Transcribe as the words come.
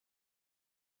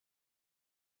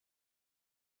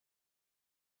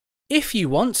If you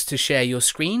want to share your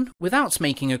screen without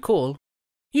making a call,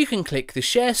 you can click the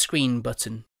Share Screen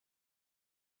button.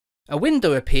 A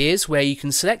window appears where you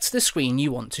can select the screen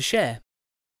you want to share.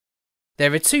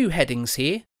 There are two headings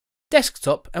here,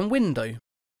 Desktop and Window.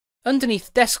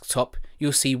 Underneath Desktop,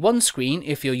 you'll see one screen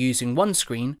if you're using one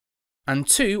screen, and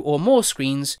two or more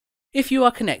screens if you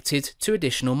are connected to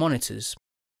additional monitors.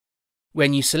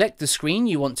 When you select the screen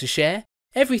you want to share,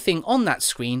 everything on that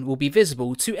screen will be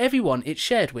visible to everyone it's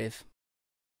shared with.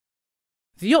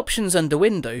 The options under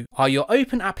Window are your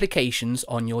open applications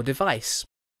on your device.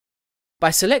 By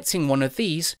selecting one of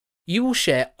these, you will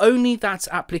share only that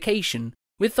application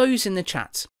with those in the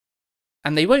chat,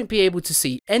 and they won't be able to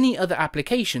see any other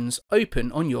applications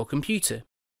open on your computer.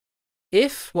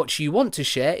 If what you want to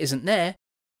share isn't there,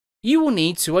 you will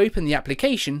need to open the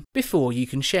application before you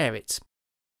can share it.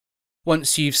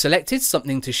 Once you've selected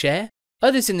something to share,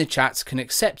 others in the chat can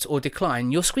accept or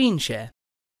decline your screen share.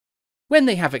 When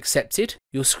they have accepted,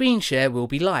 your screen share will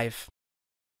be live.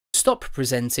 Stop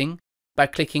presenting by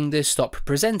clicking the Stop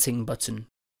Presenting button.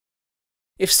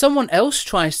 If someone else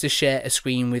tries to share a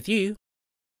screen with you,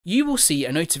 you will see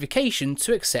a notification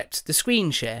to accept the screen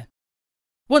share.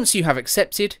 Once you have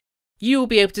accepted, you will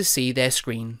be able to see their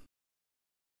screen.